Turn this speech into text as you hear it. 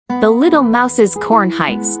The Little Mouse's Corn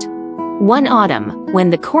Heist. One autumn, when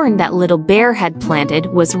the corn that Little Bear had planted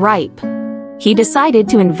was ripe, he decided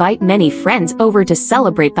to invite many friends over to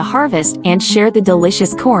celebrate the harvest and share the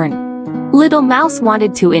delicious corn. Little Mouse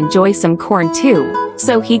wanted to enjoy some corn too,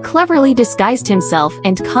 so he cleverly disguised himself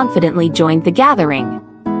and confidently joined the gathering.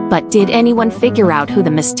 But did anyone figure out who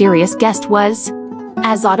the mysterious guest was?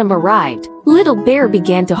 As autumn arrived, Little Bear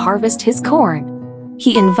began to harvest his corn.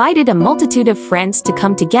 He invited a multitude of friends to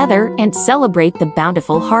come together and celebrate the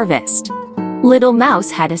bountiful harvest. Little Mouse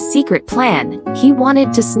had a secret plan. He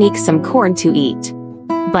wanted to sneak some corn to eat.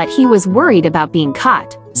 But he was worried about being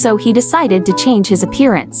caught, so he decided to change his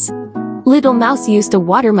appearance. Little Mouse used a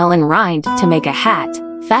watermelon rind to make a hat,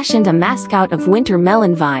 fashioned a mask out of winter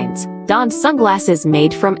melon vines, donned sunglasses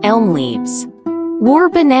made from elm leaves, wore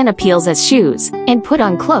banana peels as shoes, and put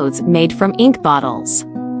on clothes made from ink bottles.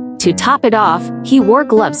 To top it off, he wore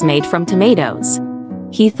gloves made from tomatoes.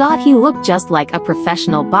 He thought he looked just like a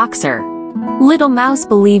professional boxer. Little Mouse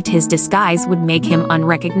believed his disguise would make him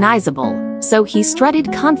unrecognizable, so he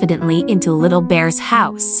strutted confidently into Little Bear's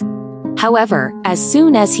house. However, as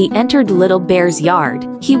soon as he entered Little Bear's yard,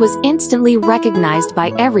 he was instantly recognized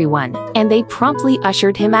by everyone, and they promptly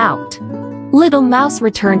ushered him out. Little Mouse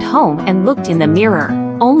returned home and looked in the mirror,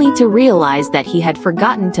 only to realize that he had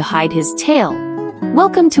forgotten to hide his tail.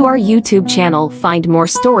 Welcome to our YouTube channel. Find more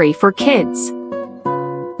story for kids.